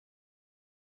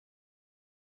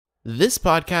This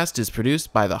podcast is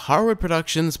produced by the Harwood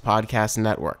Productions Podcast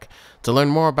Network. To learn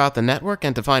more about the network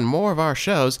and to find more of our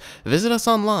shows, visit us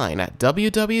online at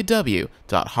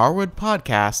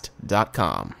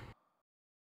www.harwoodpodcast.com.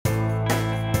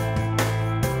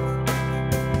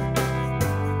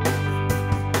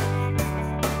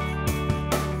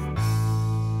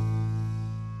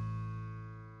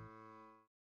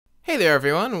 Hey there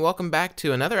everyone, and welcome back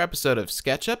to another episode of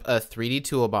Sketchup, a 3D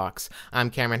Toolbox. I'm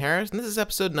Cameron Harris, and this is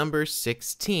episode number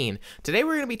 16. Today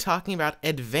we're going to be talking about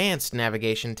advanced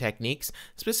navigation techniques,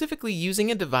 specifically using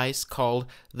a device called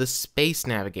the Space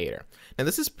Navigator. Now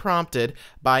this is prompted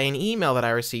by an email that I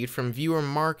received from viewer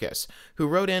Marcus, who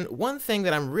wrote in, "One thing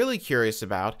that I'm really curious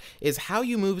about is how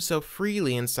you move so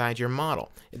freely inside your model.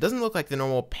 It doesn't look like the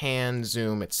normal pan,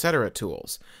 zoom, etc.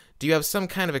 tools. Do you have some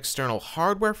kind of external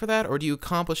hardware for that, or do you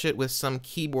accomplish it with some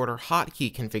keyboard or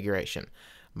hotkey configuration?"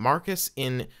 Marcus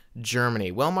in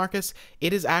Germany. Well, Marcus,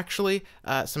 it is actually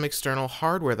some external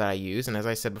hardware that I use, and as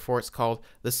I said before, it's called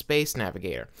the Space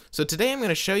Navigator. So today I'm going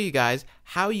to show you guys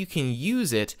how you can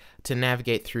use it to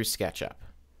navigate through SketchUp.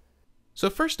 So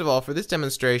first of all, for this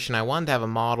demonstration, I wanted to have a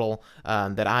model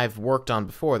that I've worked on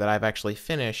before, that I've actually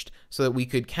finished, so that we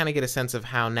could kind of get a sense of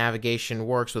how navigation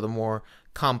works with a more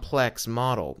complex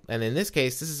model. And in this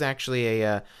case, this is actually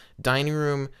a dining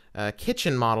room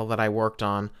kitchen model that I worked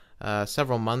on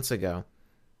several months ago.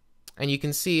 And you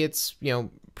can see it's,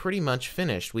 pretty much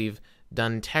finished. We've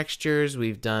done textures,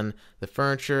 we've done the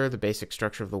furniture, the basic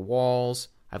structure of the walls.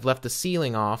 I've left the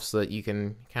ceiling off so that you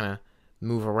can kind of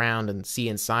move around and see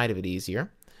inside of it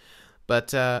easier.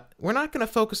 But we're not going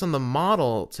to focus on the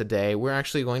model today. We're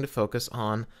actually going to focus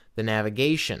on the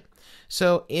navigation.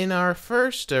 So in our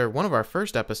one of our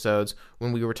first episodes,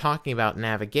 when we were talking about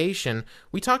navigation,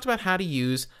 we talked about how to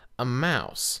use a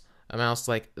mouse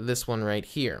like this one right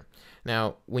here.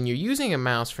 Now, when you're using a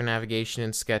mouse for navigation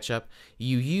in SketchUp,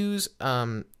 you use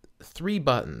 3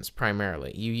 buttons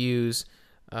primarily. You use,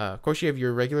 of course, you have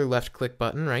your regular left click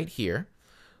button right here,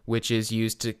 which is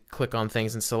used to click on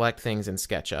things and select things in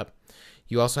SketchUp.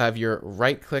 You also have your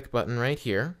right click button right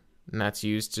here, and that's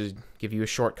used to give you a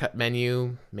shortcut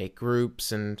menu, make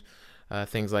groups, and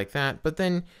things like that. But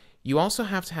then you also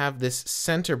have to have this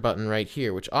center button right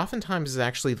here, which oftentimes is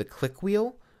actually the click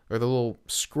wheel, or the little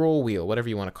scroll wheel, whatever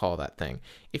you want to call that thing.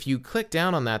 If you click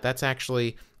down on that, that's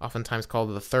actually oftentimes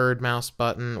called the third mouse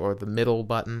button or the middle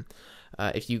button.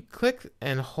 If you click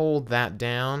and hold that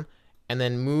down, and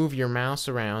then move your mouse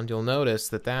around, you'll notice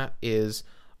that that is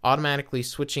automatically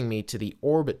switching me to the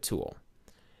orbit tool.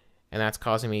 And that's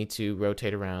causing me to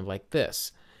rotate around like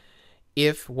this.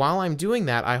 If, while I'm doing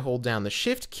that, I hold down the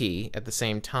Shift key at the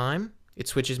same time, it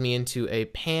switches me into a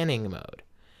panning mode.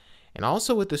 And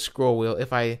also with the scroll wheel,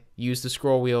 if I use the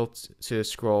scroll wheel to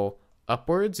scroll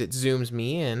upwards, it zooms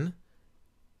me in,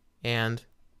 and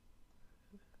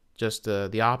just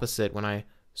the opposite when I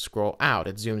scroll out,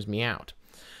 it zooms me out.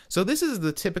 So this is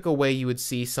the typical way you would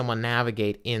see someone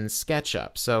navigate in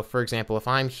SketchUp. So for example, if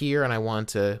I'm here and I want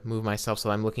to move myself so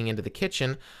I'm looking into the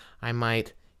kitchen, I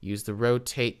might use the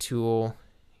rotate tool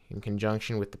in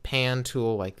conjunction with the pan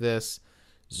tool like this,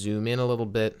 zoom in a little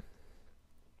bit,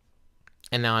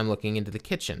 and now I'm looking into the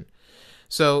kitchen.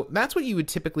 So that's what you would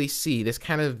typically see, this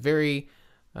kind of very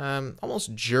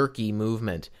almost jerky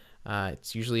movement.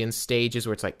 It's usually in stages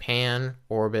where it's like pan,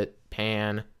 orbit,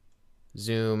 pan,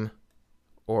 zoom,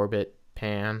 orbit,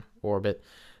 pan, orbit,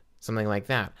 something like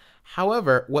that.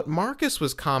 However, what Marcus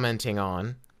was commenting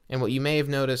on, and what you may have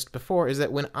noticed before, is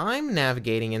that when I'm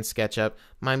navigating in SketchUp,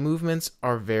 my movements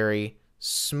are very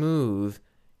smooth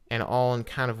and all in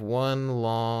kind of one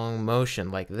long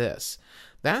motion like this.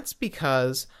 That's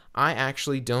because I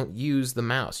actually don't use the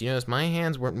mouse. You notice my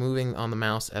hands weren't moving on the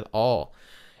mouse at all.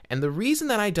 And the reason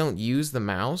that I don't use the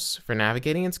mouse for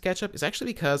navigating in SketchUp is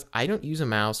actually because I don't use a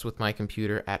mouse with my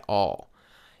computer at all.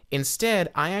 Instead,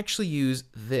 I actually use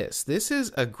this. This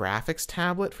is a graphics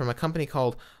tablet from a company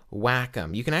called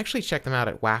Wacom. You can actually check them out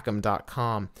at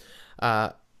wacom.com.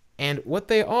 And what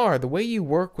they are, the way you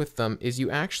work with them is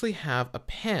you actually have a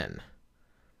pen.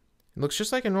 It looks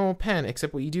just like a normal pen,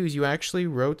 except what you do is you actually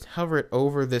hover it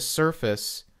over this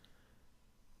surface,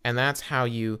 and that's how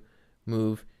you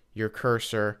move your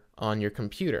cursor on your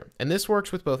computer. And this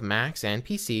works with both Macs and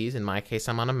PCs. In my case,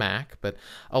 I'm on a Mac, but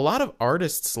a lot of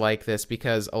artists like this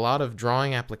because a lot of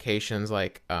drawing applications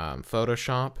like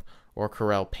Photoshop or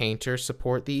Corel Painter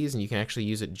support these, and you can actually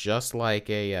use it just like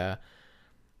a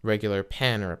regular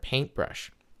pen or a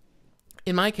paintbrush.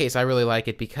 In my case, I really like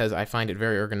it because I find it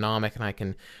very ergonomic and I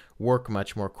can work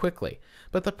much more quickly.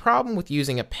 But the problem with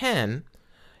using a pen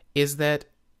is that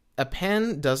a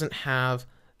pen doesn't have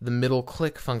the middle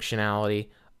click functionality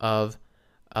of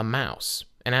a mouse.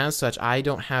 And as such, I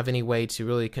don't have any way to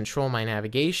really control my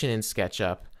navigation in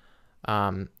SketchUp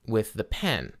with the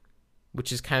pen,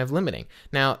 which is kind of limiting.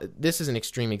 Now, this is an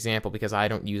extreme example because I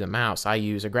don't use a mouse. I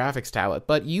use a graphics tablet.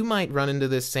 But you might run into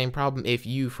this same problem if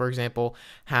you, for example,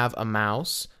 have a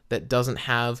mouse that doesn't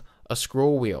have a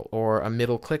scroll wheel or a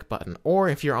middle click button, or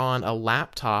if you're on a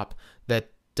laptop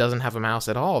that doesn't have a mouse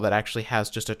at all, that actually has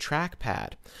just a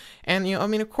trackpad. And, I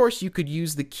mean, of course, you could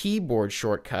use the keyboard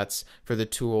shortcuts for the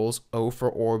tools, O for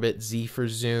orbit, Z for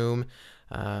zoom,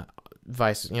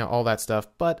 vice, all that stuff,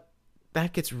 but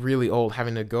that gets really old,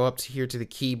 having to go up to here to the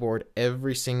keyboard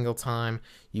every single time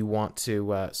you want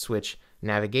to switch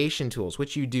navigation tools,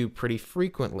 which you do pretty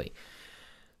frequently.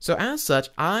 So as such,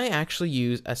 I actually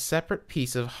use a separate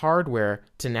piece of hardware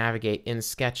to navigate in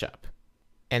SketchUp.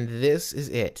 And this is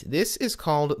it. This is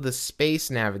called the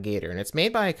Space Navigator, and it's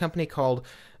made by a company called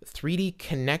 3D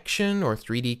Connection or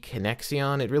 3D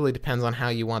Connexion. It really depends on how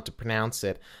you want to pronounce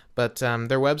it. But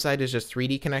their website is just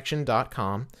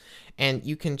 3dconnection.com, and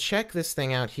you can check this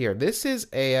thing out here. This is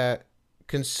a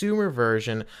consumer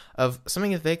version of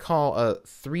something that they call a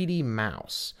 3D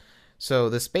mouse. So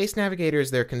the Space Navigator is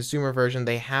their consumer version.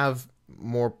 They have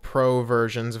more pro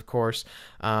versions, of course,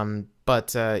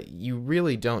 but you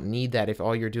really don't need that if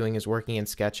all you're doing is working in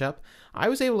SketchUp. I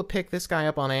was able to pick this guy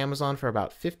up on Amazon for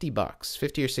about $50, $50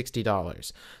 or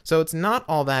 $60. So it's not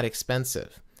all that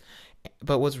expensive.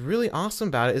 But what's really awesome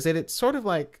about it is that it's sort of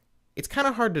like, it's kind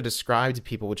of hard to describe to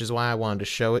people, which is why I wanted to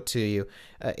show it to you.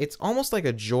 It's almost like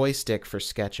a joystick for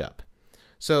SketchUp.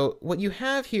 So what you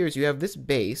have here is you have this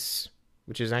base,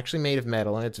 which is actually made of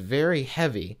metal, and it's very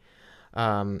heavy,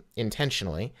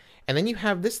 intentionally. And then you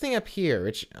have this thing up here,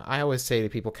 which I always say to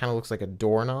people kind of looks like a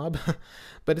doorknob,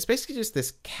 but it's basically just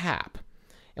this cap.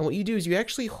 And what you do is you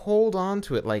actually hold on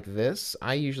to it like this.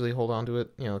 I usually hold on to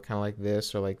it, kind of like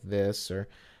this, or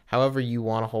however you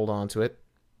want to hold on to it,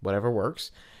 whatever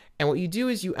works. And what you do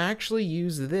is you actually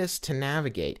use this to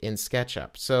navigate in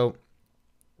SketchUp. So,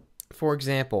 for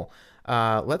example,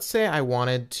 let's say I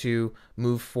wanted to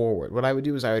move forward. What I would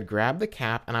do is I would grab the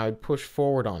cap and I would push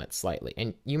forward on it slightly.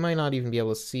 And you might not even be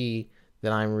able to see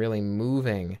that I'm really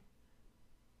moving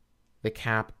the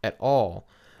cap at all,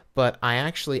 but I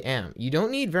actually am. You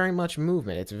don't need very much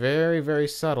movement. It's very, very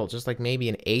subtle, just like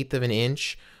maybe 1/8 of an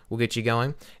inch will get you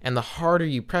going. And the harder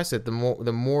you press it, the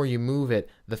more you move it,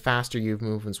 the faster your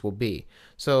movements will be.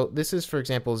 So this is, for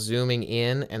example, zooming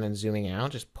in and then zooming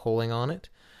out, just pulling on it.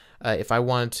 If I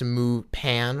wanted to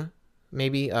pan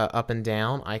maybe up and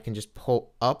down, I can just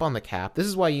pull up on the cap. This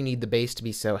is why you need the base to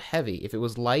be so heavy. If it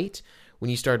was light, when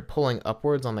you started pulling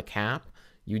upwards on the cap,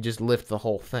 you just lift the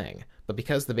whole thing. But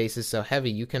because the base is so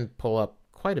heavy, you can pull up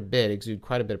quite a bit, exude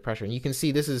quite a bit of pressure. And you can see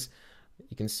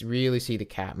you can really see the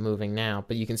cap moving now,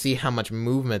 but you can see how much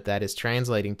movement that is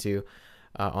translating to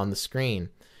on the screen.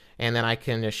 And then I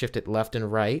can shift it left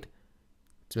and right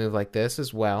to move like this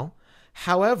as well.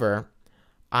 However,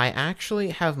 I actually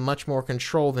have much more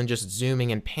control than just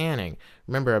zooming and panning.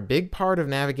 Remember, a big part of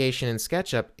navigation in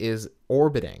SketchUp is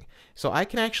orbiting. So I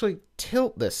can actually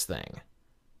tilt this thing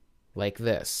like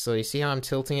this. So you see how I'm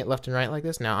tilting it left and right like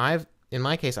this? Now, in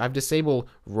my case, I've disabled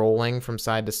rolling from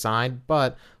side to side,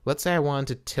 but let's say I wanted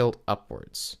to tilt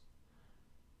upwards.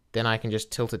 Then I can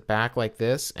just tilt it back like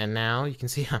this, and now you can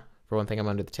see, for one thing, I'm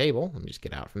under the table. Let me just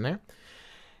get out from there.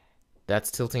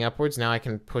 That's tilting upwards. Now I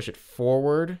can push it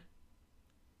forward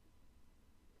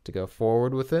to go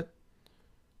forward with it.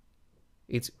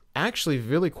 It's actually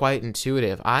really quite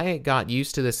intuitive. I got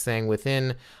used to this thing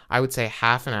within, I would say,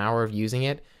 half an hour of using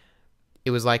it. It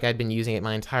was like I'd been using it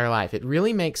my entire life. It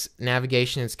really makes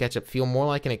navigation in SketchUp feel more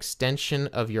like an extension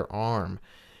of your arm.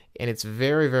 And it's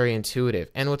very, very intuitive.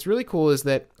 And what's really cool is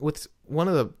that with one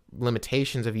of the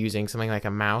limitations of using something like a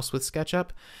mouse with SketchUp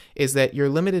is that you're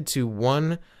limited to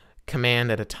one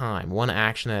command at a time, one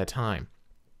action at a time.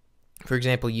 For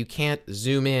example, you can't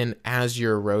zoom in as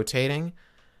you're rotating,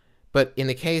 but in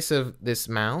the case of this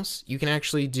mouse, you can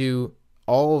actually do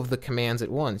all of the commands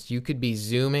at once. You could be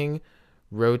zooming,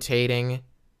 rotating,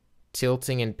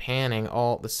 tilting, and panning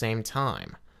all at the same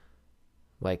time,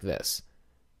 like this.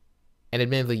 And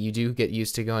admittedly, you do get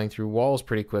used to going through walls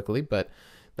pretty quickly, but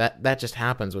that just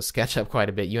happens with SketchUp quite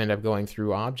a bit. You end up going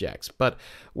through objects. But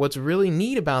what's really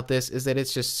neat about this is that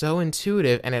it's just so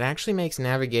intuitive, and it actually makes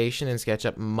navigation in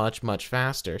SketchUp much, much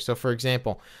faster. So for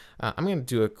example, I'm going to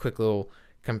do a quick little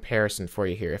comparison for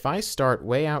you here. If I start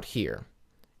way out here,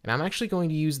 and I'm actually going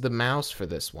to use the mouse for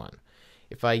this one.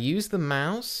 If I use the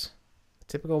mouse,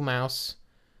 typical mouse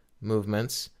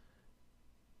movements,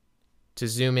 to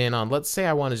zoom in on, let's say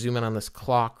I want to zoom in on this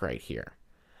clock right here.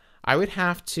 I would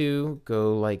have to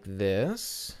go like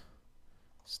this,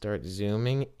 start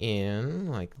zooming in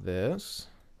like this.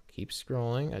 Keep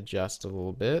scrolling, adjust a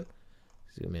little bit,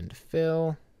 zoom in to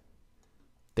fill.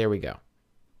 There we go.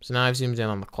 So now I've zoomed in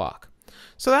on the clock.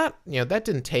 So that, that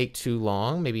didn't take too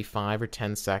long, maybe 5 or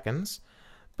 10 seconds.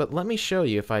 But let me show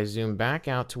you if I zoom back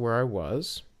out to where I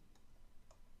was.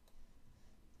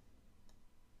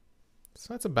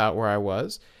 So that's about where I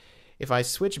was. If I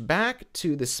switch back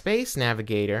to the Space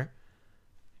Navigator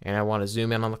and I want to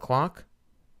zoom in on the clock,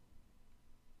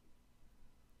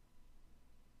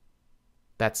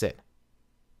 that's it.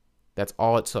 That's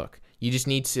all it took. You just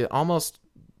need to almost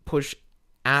push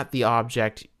at the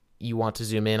object you want to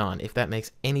zoom in on, if that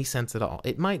makes any sense at all.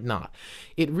 It might not.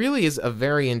 It really is a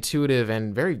very intuitive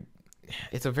and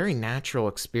it's a very natural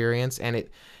experience, and it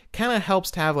kind of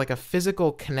helps to have like a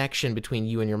physical connection between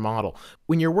you and your model.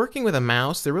 When you're working with a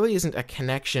mouse, there really isn't a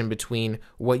connection between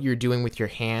what you're doing with your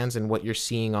hands and what you're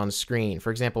seeing on screen. For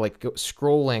example, like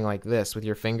scrolling like this with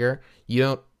your finger,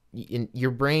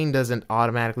 your brain doesn't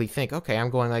automatically think, okay, I'm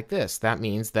going like this. That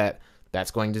means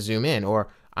that's going to zoom in. Or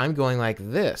I'm going like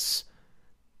this.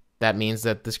 That means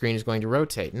that the screen is going to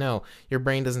rotate. No, your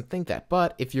brain doesn't think that.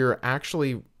 But if you're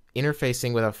actually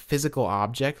interfacing with a physical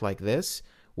object like this,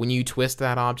 when you twist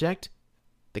that object,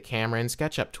 the camera in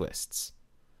Sketchup twists.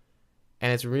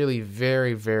 And it's really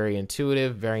very, very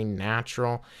intuitive, very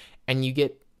natural, and you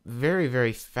get very,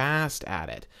 very fast at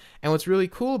it. And what's really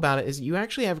cool about it is you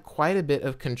actually have quite a bit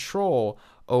of control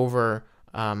over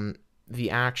the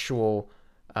actual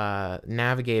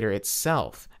Navigator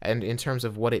itself, and in terms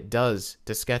of what it does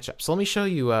to SketchUp. So let me show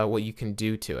you what you can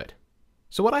do to it.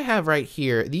 So what I have right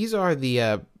here, these are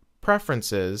the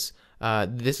preferences.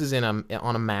 This is on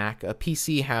a Mac. A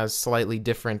PC has slightly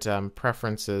different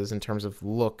preferences in terms of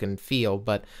look and feel,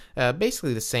 but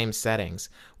basically the same settings.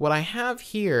 What I have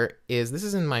here is, this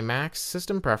is in my Mac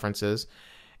system preferences,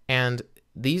 and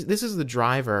this is the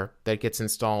driver that gets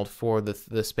installed for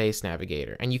the Space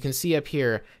Navigator. And you can see up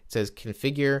here, it says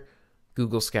Configure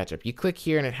Google SketchUp. You click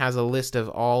here and it has a list of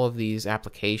all of these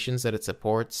applications that it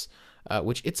supports,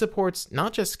 which it supports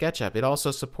not just SketchUp, it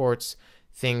also supports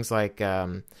things like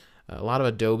a lot of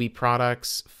Adobe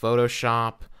products,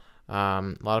 Photoshop,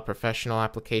 a lot of professional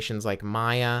applications like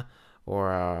Maya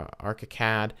or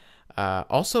ArchiCAD.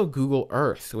 Also Google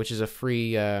Earth, which is a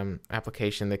free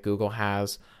application that Google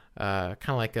has, kind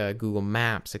of like a Google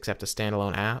Maps, except a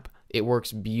standalone app. It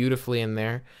works beautifully in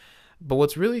there. But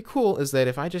what's really cool is that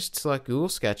if I just select Google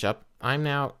SketchUp, I'm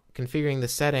now configuring the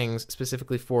settings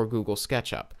specifically for Google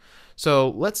SketchUp. So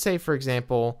let's say, for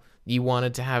example, you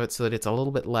wanted to have it so that it's a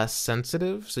little bit less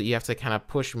sensitive, so you have to kind of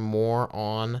push more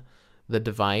on the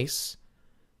device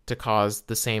to cause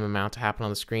the same amount to happen on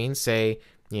the screen. Say,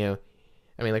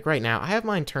 like right now, I have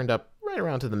mine turned up right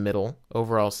around to the middle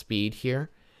overall speed here.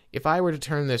 If I were to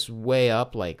turn this way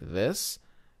up like this,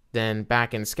 then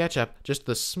back in SketchUp, just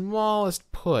the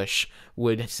smallest push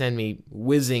would send me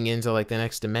whizzing into like the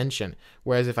next dimension.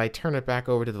 Whereas if I turn it back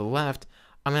over to the left,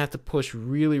 I'm gonna have to push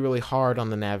really, really hard on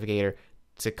the Navigator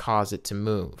to cause it to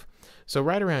move. So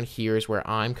right around here is where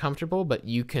I'm comfortable, but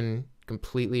you can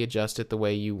completely adjust it the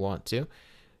way you want to.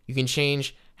 You can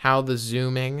change how the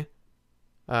zooming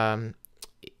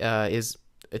is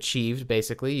achieved,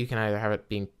 basically. You can either have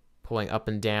it pulling up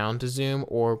and down to zoom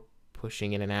or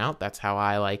pushing in and out. That's how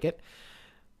I like it.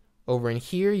 Over in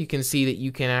here, you can see that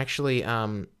you can actually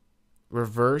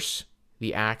reverse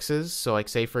the axes. So like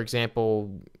say, for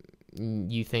example,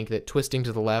 you think that twisting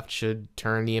to the left should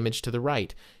turn the image to the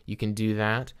right. You can do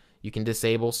that. You can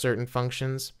disable certain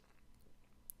functions.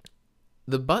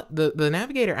 The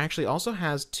Navigator actually also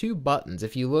has two buttons.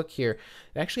 If you look here,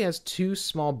 it actually has two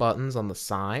small buttons on the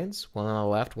sides, one on the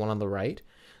left, one on the right.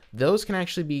 Those can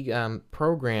actually be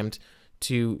programmed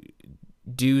to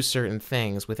do certain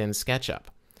things within SketchUp.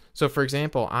 So for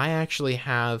example, I actually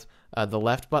have the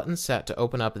left button set to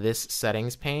open up this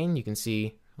settings pane. You can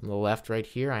see on the left right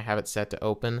here, I have it set to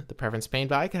open the preference pane,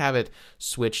 but I could have it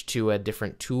switch to a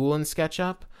different tool in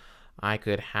SketchUp. I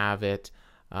could have it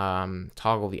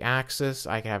toggle the axis.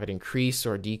 I could have it increase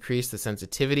or decrease the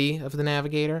sensitivity of the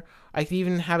Navigator. I could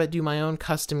even have it do my own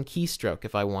custom keystroke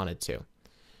if I wanted to.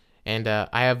 And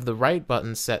I have the right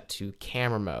button set to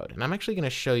camera mode, and I'm actually going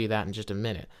to show you that in just a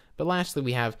minute. But lastly,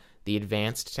 we have the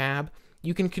Advanced tab.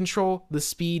 You can control the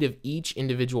speed of each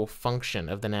individual function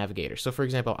of the Navigator. So for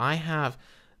example, I have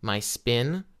my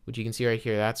spin, which you can see right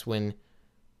here. That's when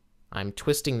I'm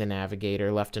twisting the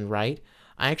Navigator left and right.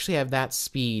 I actually have that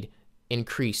speed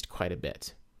increased quite a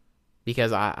bit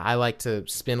because I like to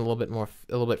spin a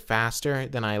little bit faster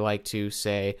than I like to,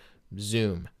 say,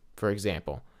 zoom, for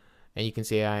example. And you can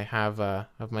see I have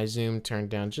my zoom turned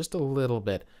down just a little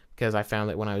bit because I found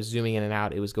that when I was zooming in and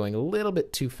out, it was going a little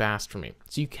bit too fast for me.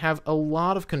 So you have a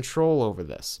lot of control over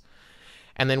this.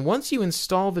 And then once you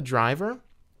install the driver,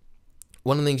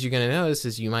 one of the things you're going to notice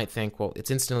is you might think, well,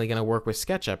 it's instantly going to work with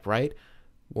SketchUp, right?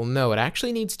 Well, no, it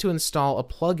actually needs to install a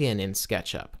plugin in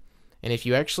SketchUp. And if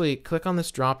you actually click on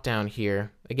this drop down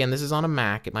here, again, this is on a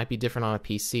Mac, it might be different on a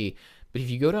PC, but if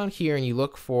you go down here and you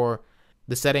look for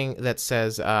the setting that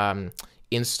says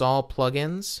install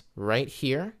plugins right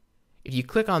here, if you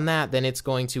click on that, then it's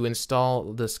going to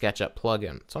install the SketchUp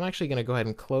plugin. So I'm actually going to go ahead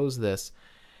and close this.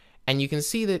 And you can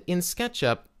see that in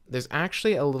SketchUp, there's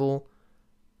actually a little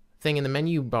thing in the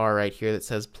menu bar right here that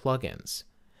says plugins.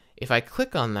 If I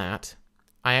click on that,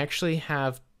 I actually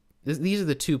have, these are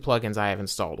the two plugins I have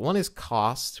installed. One is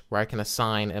Cost, where I can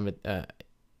assign,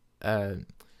 I can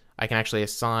actually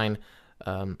assign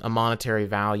a monetary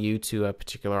value to a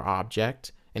particular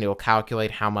object, and it will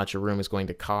calculate how much a room is going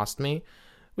to cost me,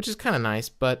 which is kind of nice.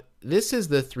 But this is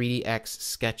the 3DX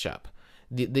SketchUp.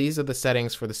 These are the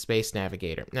settings for the Space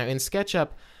Navigator. Now in SketchUp,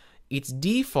 its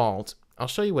default, I'll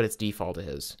show you what its default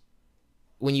is.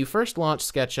 When you first launch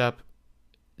SketchUp,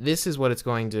 this is what it's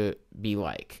going to be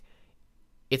like.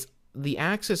 The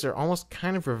axes are almost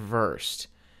kind of reversed.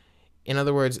 In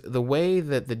other words, the way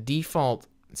that the default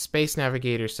Space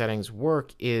Navigator settings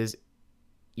work is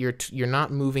you're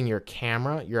not moving your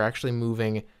camera, you're actually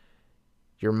moving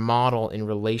your model in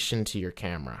relation to your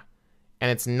camera. And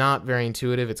it's not very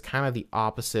intuitive. It's kind of the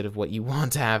opposite of what you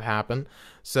want to have happen.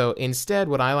 So instead,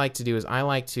 what I like to do is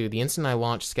the instant I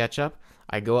launch SketchUp,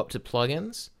 I go up to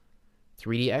Plugins,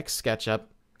 3DX SketchUp,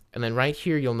 and then right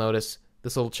here you'll notice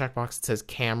this little checkbox that says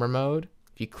Camera Mode.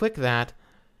 If you click that,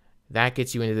 that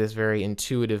gets you into this very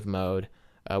intuitive mode,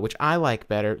 which I like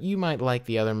better. You might like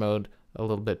the other mode a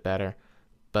little bit better,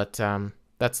 but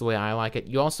that's the way I like it.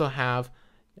 You also have,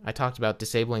 I talked about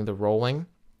disabling the rolling.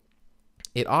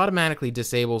 It automatically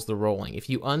disables the rolling. If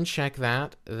you uncheck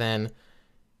that, then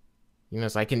you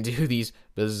notice I can do these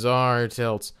bizarre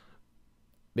tilts.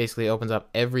 Basically opens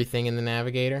up everything in the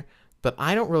Navigator. But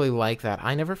I don't really like that.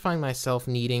 I never find myself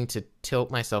needing to tilt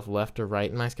myself left or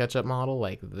right in my SketchUp model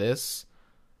like this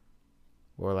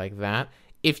or like that.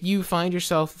 If you find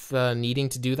yourself needing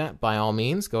to do that, by all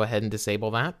means, go ahead and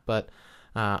disable that. But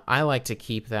I like to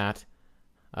keep that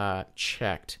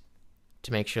checked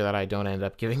to make sure that I don't end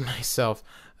up giving myself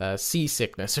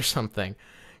seasickness or something,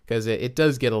 because it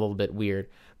does get a little bit weird.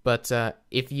 But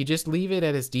if you just leave it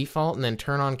at its default and then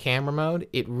turn on camera mode,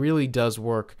 it really does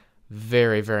work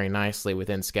very, very nicely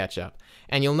within SketchUp.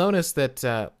 And you'll notice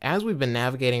that as we've been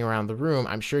navigating around the room,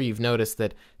 I'm sure you've noticed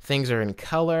that things are in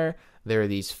color. There are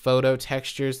these photo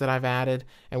textures that I've added,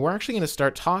 and we're actually going to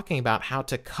start talking about how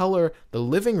to color the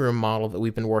living room model that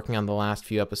we've been working on the last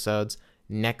few episodes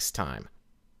next time.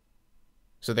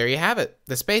 So there you have it.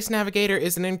 The Space Navigator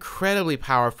is an incredibly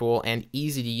powerful and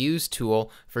easy to use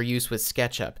tool for use with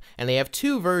SketchUp, and they have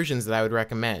two versions that I would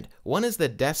recommend. One is the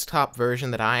desktop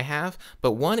version that I have,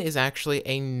 but one is actually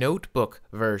a notebook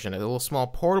version, a little small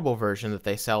portable version that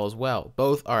they sell as well.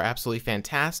 Both are absolutely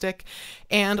fantastic,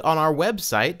 and on our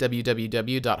website,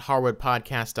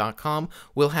 www.harwoodpodcast.com,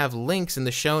 we'll have links in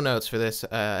the show notes for this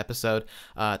episode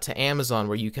to Amazon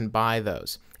where you can buy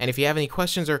those. And if you have any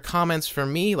questions or comments for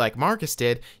me, like Marcus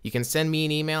did, you can send me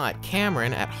an email at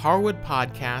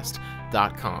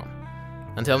cameron@harwoodpodcast.com.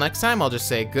 Until next time, I'll just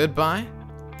say goodbye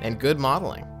and good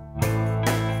modeling.